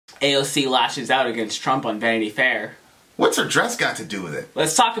AOC lashes out against Trump on Vanity Fair. What's her dress got to do with it?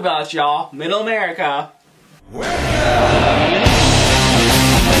 Let's talk about it, y'all. Middle America.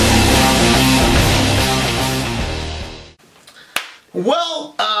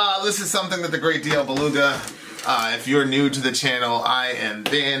 Well, this is something that the great DL Beluga, if you're new to the channel, I am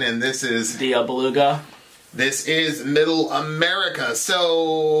Ben, and this is... DL Beluga. This is Middle America.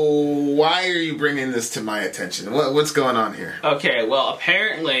 So, why are you bringing this to my attention? What's going on here? Okay, well,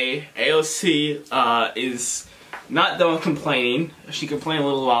 apparently, AOC is not done complaining. She complained a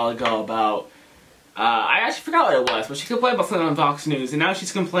little while ago about... I actually forgot what it was, but she complained about something on Fox News, and now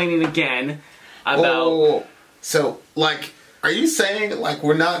she's complaining again about... Whoa. So, like... Are you saying, like,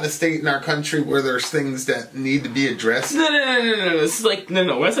 we're not in a state in our country where there's things that need to be addressed? No. This is like,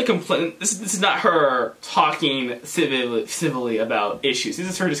 no. When I say complaint, this is not her talking civilly about issues. This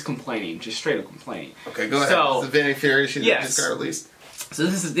is her just complaining, just straight up complaining. Okay, go ahead. So, this is the Vanity Fair issue that just got released. So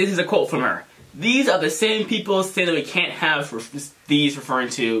this is a quote from her. These are the same people saying that we can't have these, referring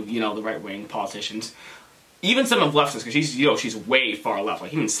to, you know, the right-wing politicians. Even some of leftists, because she's, you know, she's way far left,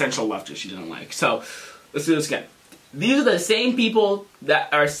 like even central leftists she doesn't like. So, let's do this again. These are the same people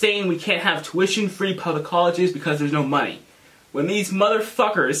that are saying we can't have tuition-free public colleges because there's no money. When these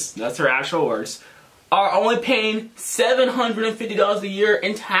motherfuckers, that's her actual words, are only paying $750 a year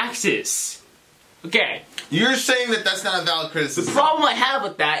in taxes. Okay. You're saying that that's not a valid criticism. The problem I have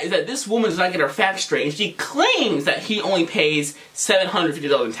with that is that this woman does not get her facts straight, and she claims that he only pays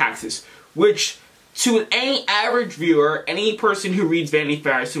 $750 in taxes, which, to any average viewer, any person who reads Vanity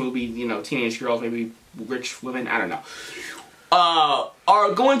Fair, so it will be, you know, teenage girls, maybe rich women, I don't know,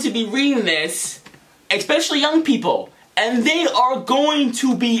 are going to be reading this, especially young people, and they are going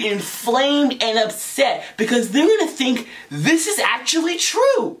to be inflamed and upset because they're going to think this is actually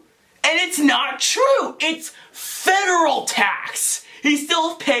true. And it's not true. It's federal tax. He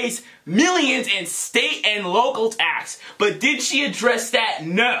still pays millions in state and local tax. But did she address that?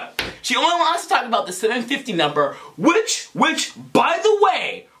 No. She only wants to talk about the 750 number, which, by the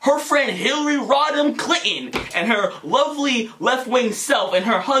way, her friend Hillary Rodham Clinton and her lovely left-wing self and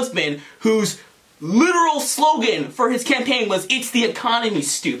her husband, whose literal slogan for his campaign was, "It's the economy,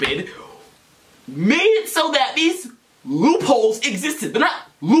 stupid," made it so that these loopholes existed. They're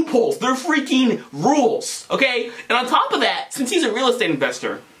not loopholes, they're freaking rules, okay? And on top of that, since he's a real estate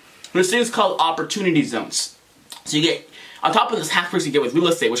investor, there's things called opportunity zones. So you get, on top of this half price you get with real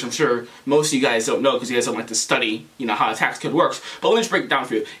estate, which I'm sure most of you guys don't know because you guys don't like to study, you know, how a tax code works, but let me just break it down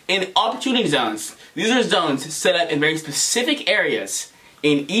for you. In opportunity zones, these are zones set up in very specific areas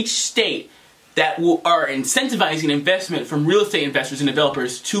in each state that are incentivizing investment from real estate investors and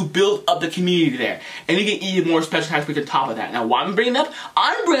developers to build up the community there. And you get even more special tax breaks on top of that. Now, why am I bringing that up?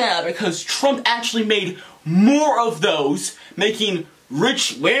 I'm bringing that up because Trump actually made more of those, making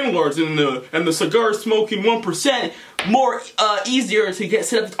rich landlords and the cigar-smoking 1% more easier to get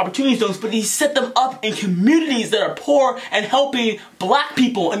set up with opportunity zones, but he set them up in communities that are poor and helping black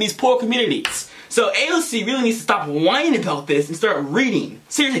people in these poor communities. So AOC really needs to stop whining about this and start reading.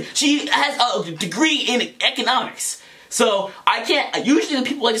 Seriously, she has a degree in economics. So I can't, usually the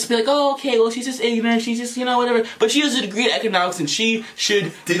people like to be like, oh, okay, well, she's just ignorant, she's just, you know, whatever. But she has a degree in economics and she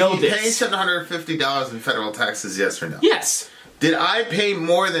should know this. Did he pay $750 in federal taxes, yes or no? Yes. Did I pay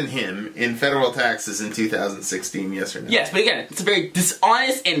more than him in federal taxes in 2016, yes or no? Yes, but again, it's a very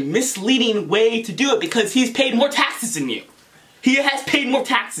dishonest and misleading way to do it because he's paid more taxes than you. He has paid more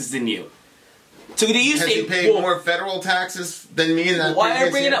taxes than you. So do you Has he paid more federal taxes than me in that Why are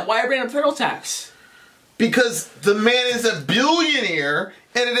you bringing up federal tax? Because the man is a billionaire,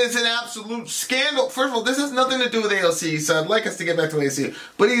 and it is an absolute scandal. First of all, this has nothing to do with AOC, so I'd like us to get back to AOC.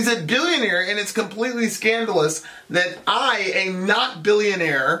 But he's a billionaire, and it's completely scandalous that I, a not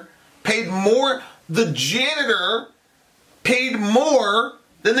billionaire, paid more. The janitor paid more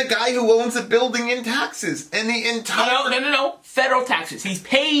than the guy who owns a building in taxes. And the entire... No. Federal taxes. He's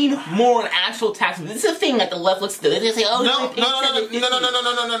paying more in actual taxes. This is a thing that the left looks at. They say, oh, no,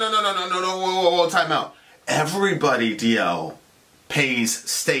 time out. Everybody, DL, pays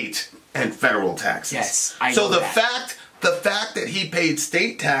state and federal taxes. Yes, I know that. The fact that he paid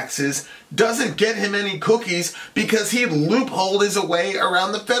state taxes doesn't get him any cookies because he loopholed his way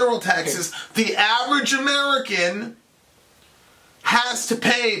around the federal taxes. Okay. The average American has to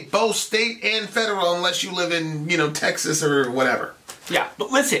pay both state and federal unless you live in, you know, Texas or whatever. Yeah, but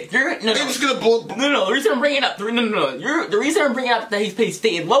listen, just gonna blow. No. The reason I'm bringing it up, the reason I'm bringing up that he pays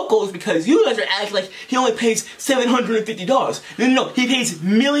state and local is because you guys are acting like he only pays $750. No, he pays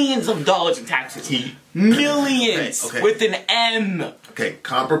millions of dollars in taxes. Millions okay. With an M. Okay,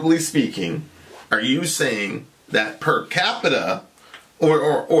 comparably speaking, are you saying that per capita,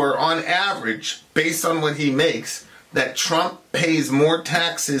 or on average, based on what he makes, that Trump pays more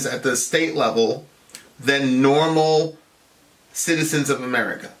taxes at the state level than normal citizens of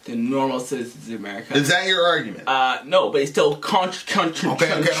America. The normal citizens of America. Is that your argument? No, but he still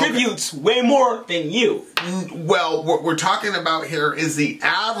contributes way more than you. Well, what we're talking about here is the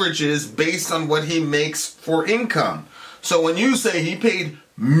averages based on what he makes for income. So when you say he paid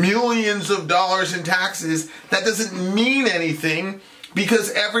millions of dollars in taxes, that doesn't mean anything because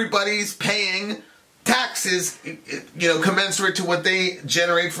everybody's paying taxes, commensurate to what they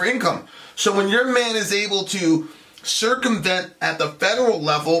generate for income. So when your man is able to circumvent at the federal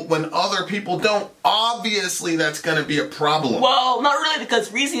level when other people don't, obviously that's going to be a problem. Well, not really, because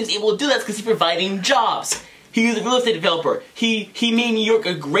the reason he's able to do that is because he's providing jobs. He's a real estate developer. He made New York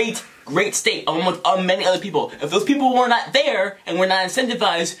a great state, along with many other people. If those people were not there and were not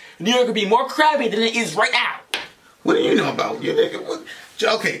incentivized, New York would be more crabby than it is right now. What do you know about?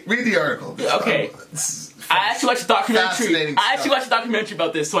 Okay, read the article. Okay. I actually watched a documentary. I actually watched a documentary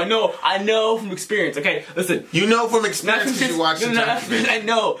about this, so I know from experience. Okay, listen. You know from experience because you watched the documentary. I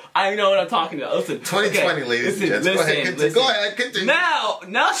know what I'm talking about. Listen. 2020, ladies and gents. Go ahead, continue.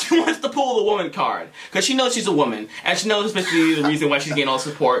 Now she wants to pull the woman card because she knows she's a woman, and she knows basically the reason why she's getting all the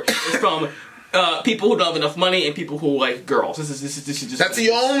support is from people who don't have enough money and people who like girls. This is just. That's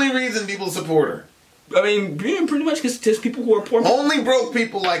the only reason people support her. I mean, pretty much because just people who are poor. Only broke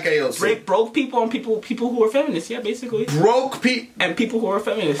people like AOC. Broke people and people who are feminists. Yeah, basically. Broke people and people who are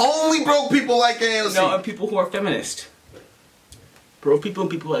feminists. Only broke people like AOC. No, and people who are feminist. Broke people and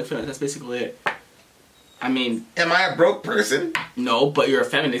people like feminists. That's basically it. I mean, am I a broke person? No, but you're a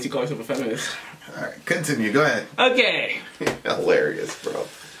feminist. You call yourself a feminist. All right, continue. Go ahead. Okay. Hilarious, bro.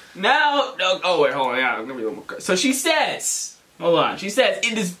 Now, wait, hold on. Yeah, I'm gonna be a little more. So she says, hold on. She says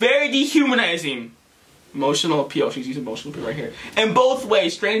it is very dehumanizing. Emotional appeal. She's using emotional appeal right here. In both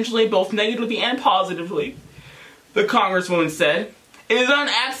ways, strangely, both negatively and positively. The Congresswoman said, "It is not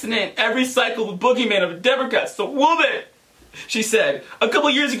an accident every cycle the boogeyman of the Democrats, the woman." She said, "A couple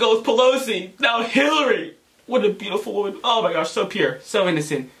years ago it was Pelosi, now Hillary. What a beautiful woman. Oh my gosh, so pure, so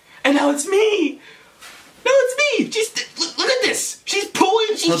innocent. And now it's me. Now it's me. Look at this. She's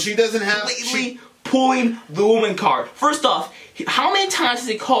pulling. Well, she doesn't have. Pulling the woman card. First off, how many times does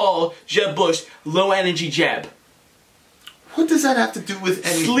he call Jeb Bush low energy Jeb? What does that have to do with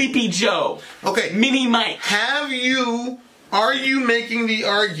anything? Sleepy Joe. Okay. Mini Mike. Are you making the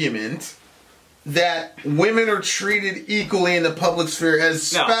argument that women are treated equally in the public sphere,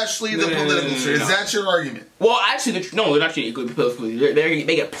 especially the political sphere? Is that your argument? Well, actually, they're not treated equally politically.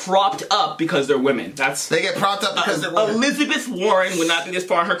 They get propped up because they're women. They get propped up because they're women. Elizabeth Warren would not be this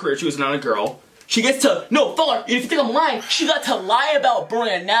far in her career. She was not a girl. She gets to, Fuller, if you think I'm lying, she got to lie about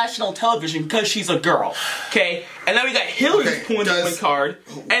burning on national television because she's a girl. Okay? And then we got Hillary pulling the woman card.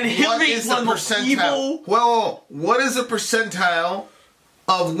 And Hillary's one of the most evil. Well, what is the percentile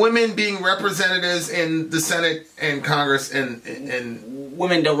of women being representatives in the Senate and Congress and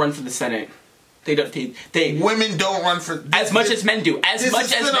women don't run for the Senate. They don't. Women don't run for as much as men do. This is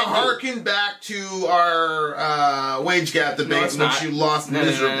gonna harken back to our wage gap debate, which you lost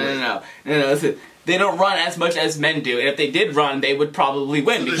miserably. No. Listen, they don't run as much as men do, and if they did run, they would probably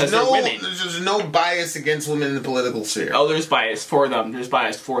win because they're women. There's no bias against women in the political sphere. Oh, there's bias for them. There's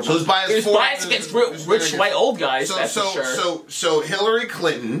bias for them. So there's bias against rich white old guys. That's for sure. So Hillary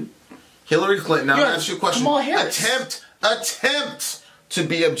Clinton. Now, I'm gonna ask you a question. Kamala Harris. Attempt to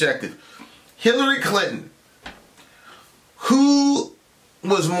be objective. Hillary Clinton, who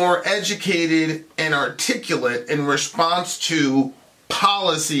was more educated and articulate in response to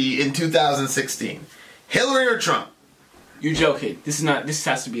policy in 2016? Hillary or Trump? You're joking. This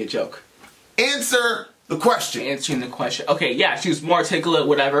has to be a joke. Answer the question. Answering the question. Okay, yeah, she was more articulate,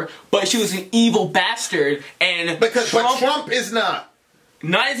 whatever, but she was an evil bastard, and but Trump is not.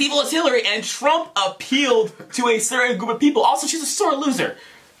 Not as evil as Hillary, and Trump appealed to a certain group of people. Also, she's a sore loser.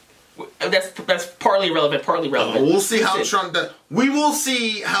 That's partly relevant. We'll see how Trump does. We will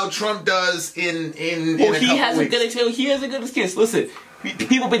see how Trump does in a couple weeks. He has a good excuse. Listen,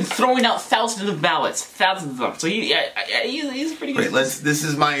 people have been throwing out thousands of ballots, thousands of them. So he's pretty good. Wait, this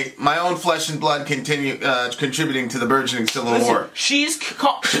is my own flesh and blood contributing to the burgeoning civil war. She's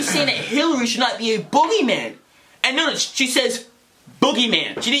saying that Hillary should not be a boogeyman, and notice she says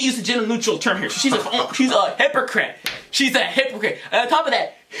boogeyman. She didn't use the gender neutral term here. She's a hypocrite. She's a hypocrite. And on top of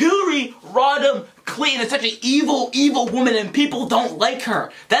that, Hillary Rodham Clinton is such an evil, evil woman, and people don't like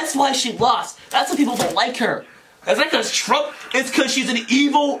her. That's why she lost. That's why people don't like her. It's not because Trump. It's because she's an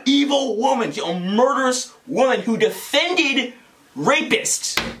evil, evil woman. She's a murderous woman who defended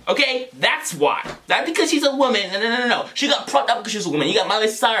rapist. Okay? That's why. Not because she's a woman. No. She got propped up because she's a woman. You got Miley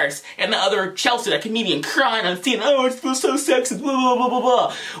Cyrus and the other Chelsea, that comedian, crying on scene. Oh, it feels so sexy, blah, blah, blah,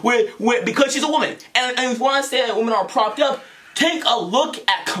 blah, blah. Because she's a woman. And if you want to say that women are propped up, take a look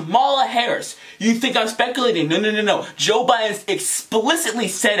at Kamala Harris. You think I'm speculating? No. Joe Biden explicitly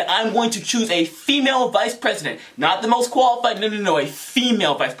said, I'm going to choose a female vice president. Not the most qualified, no, a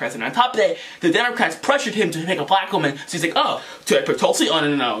female vice president. On top of that, the Democrats pressured him to pick a black woman. So he's like, oh, to I put Tulsi? Oh,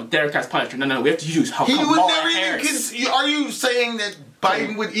 no. Democrats punished her. No, we have to choose Kamala Harris. Are you saying that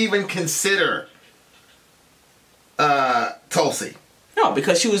Biden would even consider Tulsi? No,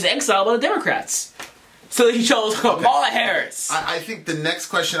 because she was exiled by the Democrats. So he chose Kamala Harris. I think the next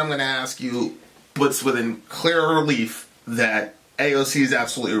question I'm going to ask you puts within clear relief that AOC is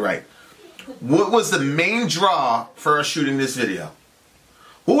absolutely right. What was the main draw for us shooting this video?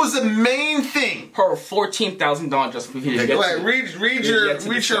 What was the main thing? Her $14,000 just for video. Go ahead, read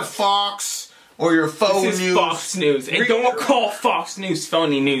your Fox or your faux news. This is Fox News. And don't call Fox News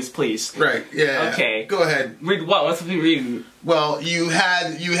phony news, please. Right, yeah. Okay. Go ahead. Read what? What's we reading? Well, you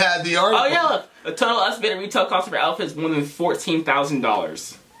had the article. Oh, yeah, look. The total estimated retail cost of her outfit is more than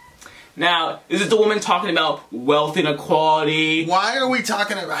 $14,000. Now, is it the woman talking about wealth inequality? Why are we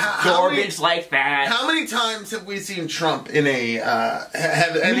talking about garbage like that? How many times have we seen Trump in a?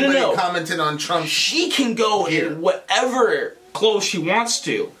 Have anybody commented on Trump? She can go in whatever clothes she wants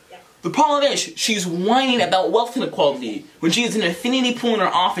to. The problem is, she's whining about wealth inequality when she has an infinity pool in her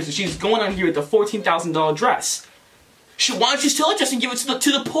office and she's going on here with a $14,000 dress. Why don't you steal it just and give it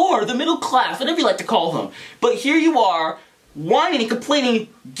to the poor, the middle class, whatever you like to call them? But here you are, whining and complaining,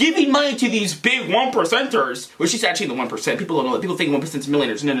 giving money to these big 1%ers, which she's actually in the 1%. People don't know that. People think 1% is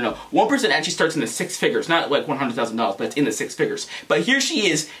millionaires. No. 1% actually starts in the 6 figures, not like $100,000, but it's in the 6 figures. But here she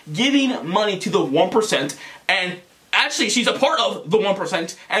is giving money to the 1%, and actually, she's a part of the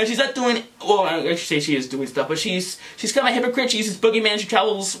 1%, and she's not doing, well, I should say she is doing stuff, but she's kind of a hypocrite. She uses boogeyman, she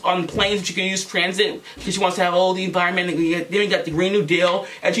travels on planes, and she can use transit, because she wants to have all the environment, and then you got the Green New Deal,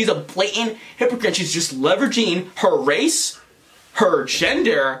 and she's a blatant hypocrite. She's just leveraging her race, her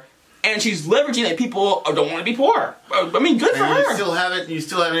gender, and she's leveraging that people don't want to be poor. I mean, good for her. You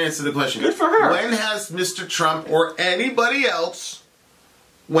still haven't answered the question. Good for her. When has Mr. Trump or anybody else,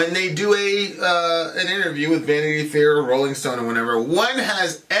 when they do an interview with Vanity Fair or Rolling Stone or whatever, when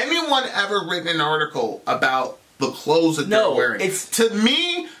has anyone ever written an article about the clothes that they're wearing? It's to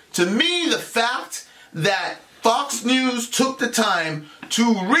me, the fact that Fox News took the time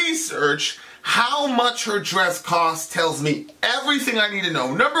to research how much her dress costs tells me everything I need to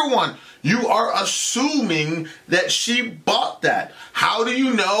know. Number one, you are assuming that she bought that. How do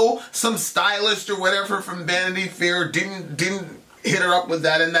you know some stylist or whatever from Vanity Fair didn't hit her up with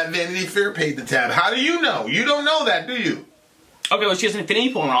that and that Vanity Fair paid the tab? How do you know? You don't know that, do you? Okay, well, she has an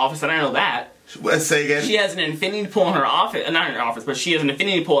infinity pool in her office, and I know that. Let's say again. She has an infinity pool in her office, not in her office, but she has an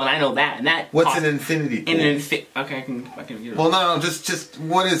infinity pool, and I know that. And that. What's an infinity pool? Okay, I can get it. Well, no, just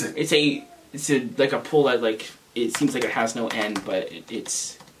what is it? It's like a pool that it seems like it has no end, but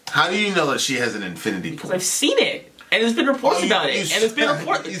it's. How do you know that she has an infinity pool? Because I've seen it. And there's been reports about it. And there's been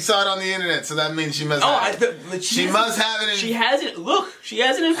reports. You saw it on the internet, so that means she must have it. She must have it. She has it. Look, she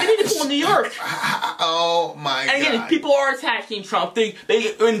has an infinity pool in New York. Oh my God. And again, people are attacking Trump. They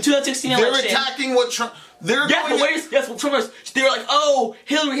in 2016 election. They're attacking what Trump. They're like, oh,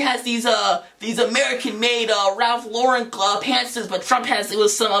 Hillary has these American-made Ralph Lauren pantsuits, but Trump it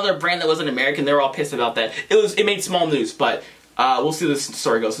was some other brand that wasn't American. They were all pissed about that. It made small news, but we'll see how this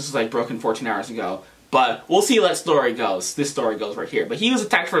story goes. This was broken 14 hours ago. But we'll see how that story goes. This story goes right here. But he was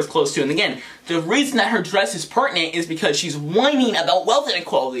attacked for his clothes too. And again, the reason that her dress is pertinent is because she's whining about wealth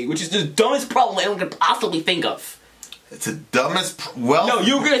inequality, which is the dumbest problem anyone could possibly think of. It's the dumbest wealth. No,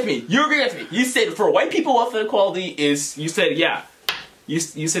 you agree with me. You said for white people, wealth inequality is. You said yeah. You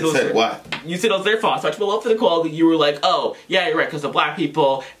said what? You said it was their fault. So white people wealth inequality. You were like, oh yeah, you're right, because the black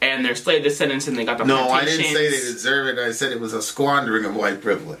people and their slave descendants and they got the No, I didn't say they deserve it. I said it was a squandering of white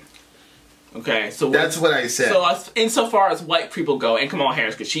privilege. Okay, so that's what I said. So, insofar as white people go, and Kamala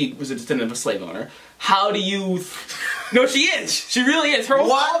Harris, because she was a descendant of a slave owner, how do you? No, she is. She really is. Her own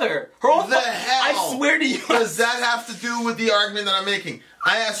father. Her own father. Hell? I swear to you. Does that have to do with the argument that I'm making?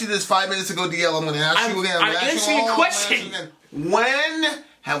 I asked you this 5 minutes ago, DL. I'm going to ask you again. I'm answering the question. When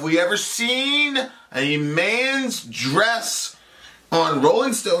have we ever seen a man's dress on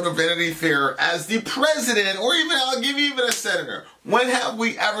Rolling Stone or Vanity Fair as the president, or even, I'll give you even a senator? When have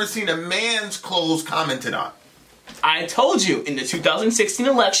we ever seen a man's clothes commented on? I told you, in the 2016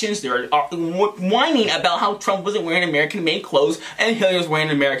 elections, they were whining about how Trump wasn't wearing American-made clothes and Hillary was wearing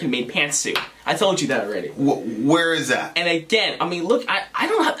an American-made pantsuit. I told you that already. Where is that? And again, I mean, look, I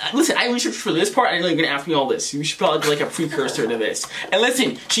don't have... Listen, I researched for this part. I know you're going to ask me all this. You should probably do like a precursor to this. And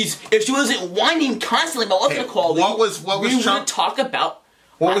listen, if she wasn't whining constantly about wealth inequality, what was we Trump? would talk about...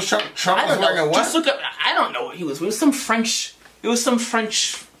 What was Trump? Trump was wearing a what? Just look up... I don't know what he was. It was some French... It was some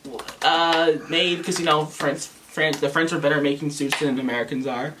French made, because, you know, the French are better at making suits than the Americans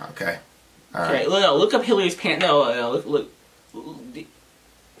are. Okay. All Okay, right. look up Hillary's pants. No, look.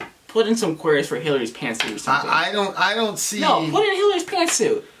 Put in some queries for Hillary's pantsuit or something. I don't see. No, put in Hillary's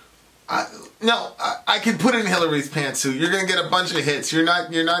pantsuit. I can put in Hillary's pantsuit. You're gonna get a bunch of hits. You're not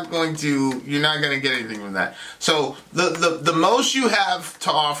gonna get anything from that. So the most you have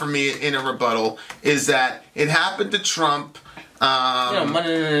to offer me in a rebuttal is that it happened to Trump. No.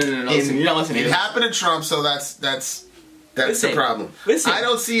 Listen, you're not listening. It happened to Trump, so that's the problem. Listen. I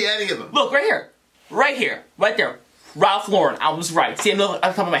don't see any of them. Look, right here, right there. Ralph Lauren, I was right. See, I'm not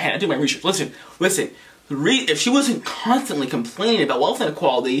at the top of my head. I do my research. Listen. If she wasn't constantly complaining about wealth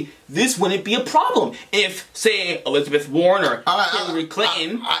inequality, this wouldn't be a problem. If, say, Elizabeth Warren or Hillary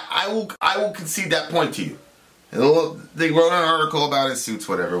Clinton... I will concede that point to you. They wrote an article about his suits,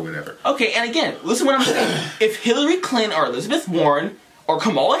 whatever. Okay, and again, listen to what I'm saying. If Hillary Clinton or Elizabeth Warren or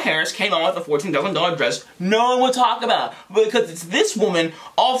Kamala Harris came on with a $14,000 dress, no one would talk about it. Because it's this woman,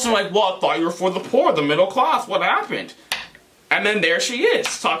 all of a sudden like, well, I thought you were for the poor, the middle class. What happened? And then there she is,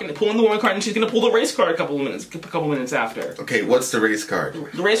 pulling the woman card, and she's going to pull the race card a couple minutes after. Okay, what's the race card?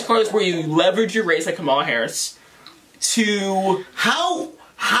 The race card is where you leverage your race like Kamala Harris to...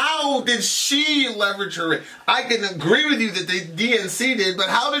 How did she leverage her race? I can agree with you that the DNC did, but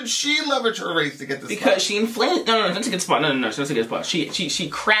how did she leverage her race to get this Because spot? she inflamed... No, that's a good spot. No, that's a good spot. She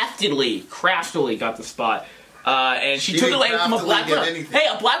craftily got the spot. And she took it away from a black woman. Hey,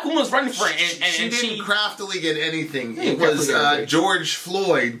 a black woman was running for it. And she didn't craftily get anything. It was George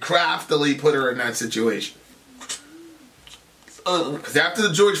Floyd craftily put her in that situation. Because after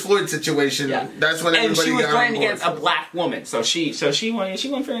the George Floyd situation, that's when everybody got on board. And she was running against a black woman, so she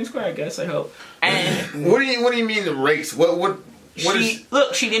won fair and square, I guess. I hope. And what do you mean the race? What is?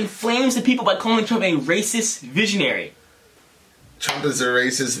 Look, she inflames the people by calling Trump a racist visionary. Trump is a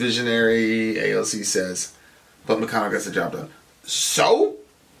racist visionary, AOC says, but McConnell gets the job done. So?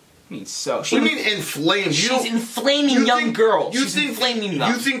 I mean, so what do you mean inflamed? She's inflaming young girls. She's inflaming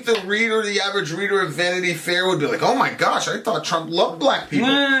them. You think the average reader of Vanity Fair would be like, "Oh my gosh, I thought Trump loved black people."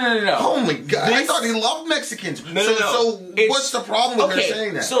 No. Oh my god, I thought he loved Mexicans. So what's the problem with her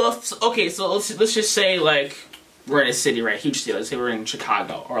saying that? So let's just say like we're in a city, right? Huge city. Let's say we're in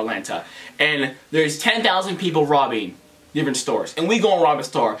Chicago or Atlanta, and there's 10,000 people robbing different stores, and we go and rob a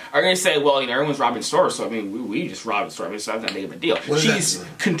store. Are going to say, well, you know, everyone's robbing stores, so I mean, we just rob a store. I mean, so that's not big of a deal. She's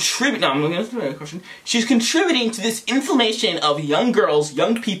contributing. No, I'm going to ask a question. She's contributing to this inflammation of young girls,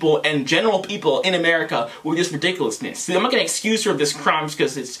 young people, and general people in America with this ridiculousness. See, I'm not going to excuse her of this crime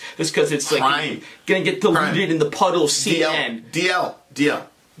because it's like going to get diluted in the puddle of CNN.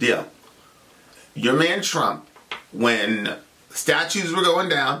 DL. Your man Trump, when statues were going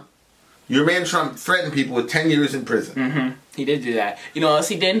down, your man Trump threatened people with 10 years in prison. Mm-hmm. He did do that. You know what else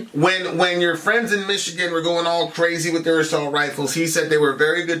he did? When your friends in Michigan were going all crazy with their assault rifles, he said they were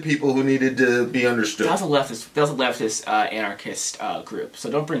very good people who needed to be understood. That was a leftist anarchist group.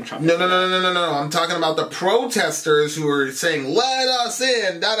 So don't bring Trump. No. I'm talking about the protesters who were saying, "Let us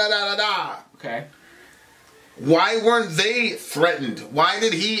in, da da da da da." Okay. Why weren't they threatened? Why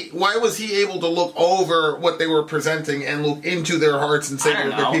was he able to look over what they were presenting and look into their hearts and say they're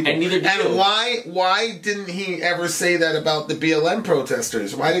good people? And neither did and why didn't he ever say that about the BLM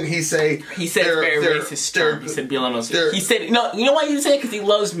protesters? Why didn't he say he said it's very racist term. He said BLM was he said no. You know why he didn't say it? Because he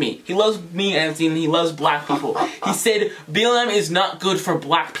loves me. He loves me and he loves black people. He said BLM is not good for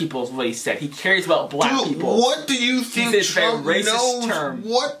black people. Is what he said. He cares about black people. What do you think Trump knows?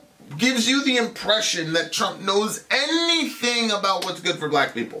 What gives you the impression that Trump knows anything about what's good for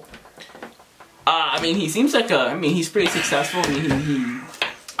black people? I mean, he seems like he's pretty successful. I mean,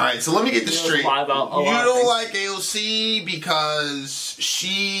 Alright, so let me get this straight. You don't like AOC because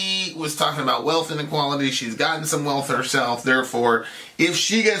she was talking about wealth inequality. She's gotten some wealth herself. Therefore, if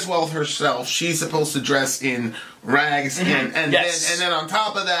she gets wealth herself, she's supposed to dress in rags. And then on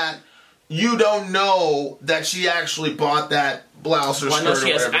top of that, you don't know that she actually bought that blouse or skirt or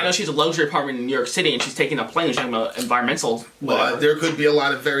whatever. I know she's a luxury apartment in New York City, and she's taking a plane. She's talking about environmental. Well, there could be a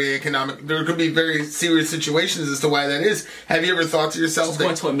lot of there could be very serious situations as to why that is. Have you ever thought to yourself that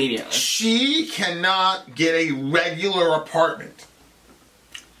going to immediately she cannot get a regular apartment?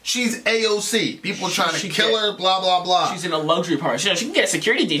 She's AOC. People are trying to kill her, blah, blah, blah. She's in a luxury apartment. She can get a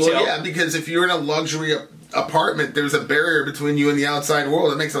security detail. Well, yeah, because if you're in a luxury apartment, there's a barrier between you and the outside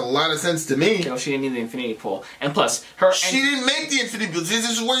world. That makes a lot of sense to me. No, she didn't need the infinity pool. And plus, she didn't make the infinity pool. This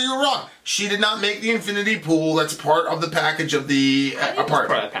is where you're wrong. She did not make the infinity pool. That's part of the package of the apartment.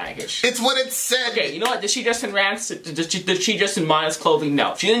 Part of the package. It's what it said. Okay, you know what? Did she dress in rags? Did she dress in modest clothing?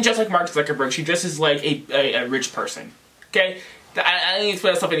 No. She didn't dress like Mark Zuckerberg. She dresses like a rich person. Okay? I don't need to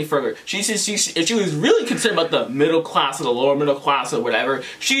explain myself any further. If she was really concerned about the middle class or the lower middle class or whatever,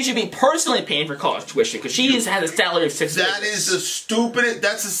 she should be personally paying for college tuition because she has a salary of $6 figures. That is the stupid.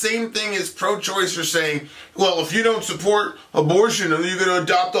 That's the same thing as pro-choice are saying, well, if you don't support abortion, are you going to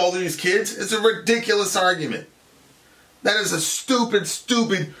adopt all these kids? It's a ridiculous argument. That is a stupid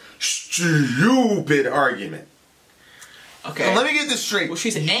argument. Okay. Now, let me get this straight. Well,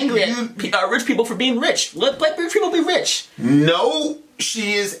 she's angry at rich people for being rich. Let rich people be rich. No,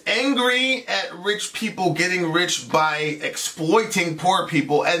 she is angry at rich people getting rich by exploiting poor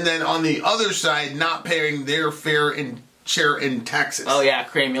people, and then on the other side, not paying their fair share in taxes. Oh yeah,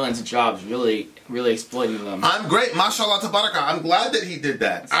 creating millions of jobs, really exploiting them. I'm great, mashallah tabaraka. I'm glad that he did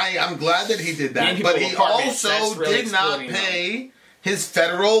that. I'm glad that he did that. But he also did not pay his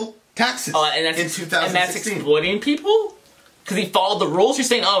federal taxes in 2016. And that's exploiting people? Because he followed the rules? You're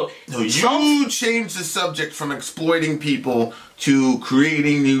saying, oh... No, you changed the subject from exploiting people to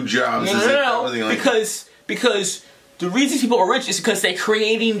creating new jobs. No, because the reason people are rich is because they're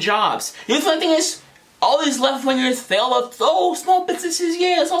creating jobs. The other funny thing is, all these left-wingers, they all love, oh, small businesses,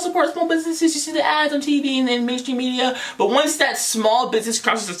 yeah, let's all support small businesses. You see the ads on TV and in mainstream media. But once that small business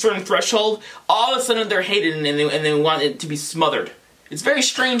crosses a certain threshold, all of a sudden they're hated and they want it to be smothered. It's very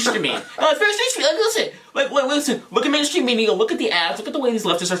strange to me. No, it's very strange to me. Listen, look at mainstream media, look at the ads, look at the way these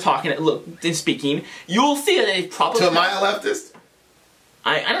leftists are talking, and speaking. You'll see that they probably... So am I a leftist?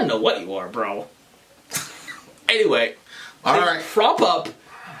 I don't know what you are, bro. Anyway, Alright. Prop up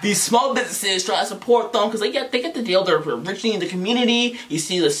these small businesses, try to support them, because they get the deal, they're enriching the community. You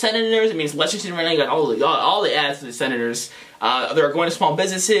see the senators, I mean, it's election season right now, you got all the ads for the senators. They're going to small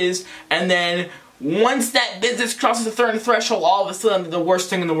businesses, and then... once that business crosses a certain threshold, all of a sudden they're the worst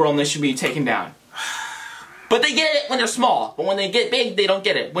thing in the world and they should be taken down. But they get it when they're small. But when they get big, they don't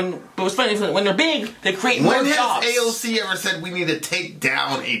get it. But what's funny is when they're big, they create more jobs. When has AOC ever said we need to take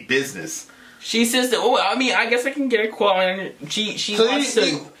down a business? She says that, oh, I mean, I guess I can get a quote. She wants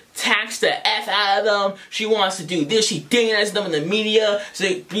to tax the F out of them. She wants to do this. She demonizes them in the media. So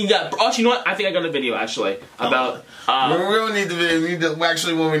you got, oh, you know what? I think I got a video, actually, about... we don't need the video.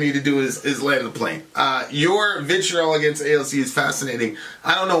 Actually, what we need to do is land the plane. Your vitriol against AOC is fascinating.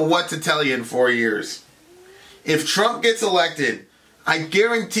 I don't know what to tell you in 4 years. If Trump gets elected, I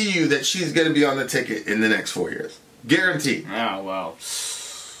guarantee you that she's going to be on the ticket in the next 4 years. Guaranteed. Oh, well.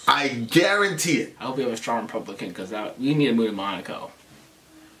 I guarantee it. I hope you have a strong Republican, because we need to move to Monaco.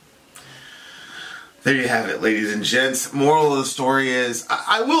 There you have it, ladies and gents. Moral of the story is,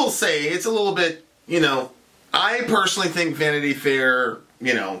 I will say, it's a little bit, I personally think Vanity Fair,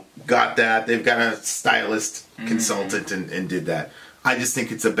 got that. They've got a stylist consultant and did that. I just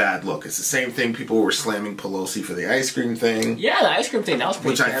think it's a bad look. It's the same thing people were slamming Pelosi for the ice cream thing. Yeah, the ice cream thing, that was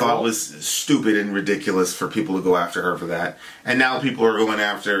pretty terrible. Which I thought was stupid and ridiculous for people to go after her for that. And now people are going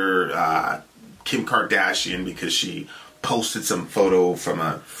after Kim Kardashian because she posted some photo from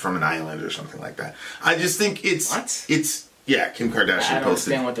an island or something like that. I just think it's... What? Yeah, Kim Kardashian posted. I don't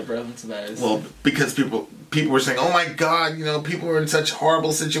understand what the relevance of that is. Well, because people were saying, "Oh my God, people are in such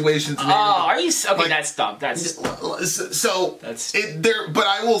horrible situations." Oh, are you? Okay, that's dumb. That's so. That's it. There, but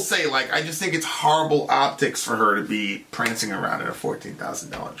I will say, I just think it's horrible optics for her to be prancing around in a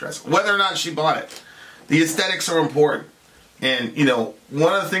 $14,000 dress, whether or not she bought it. The aesthetics are important, and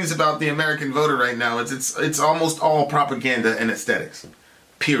one of the things about the American voter right now is it's almost all propaganda and aesthetics.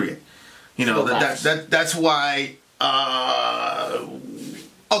 Period. That's why.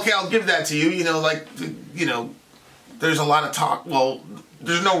 Okay, I'll give that to you. There's a lot of talk. Well,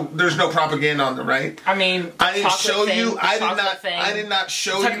 there's no propaganda on the right. I mean, I didn't show you. I did not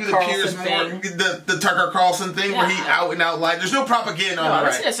show you the Piers Morgan, the Tucker Carlson thing where he out and out lied. There's no propaganda on the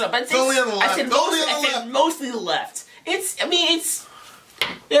right. It's only on the left. I said mostly the left.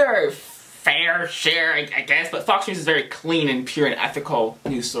 They're fair share, I guess, but Fox News is very clean and pure and ethical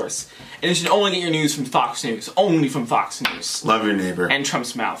news source. And you should only get your news from Fox News. Only from Fox News. Love your neighbor. And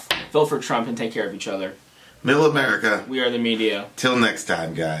Trump's mouth. Vote for Trump and take care of each other. Middle America. We are the media. Till next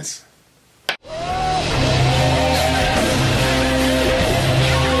time, guys.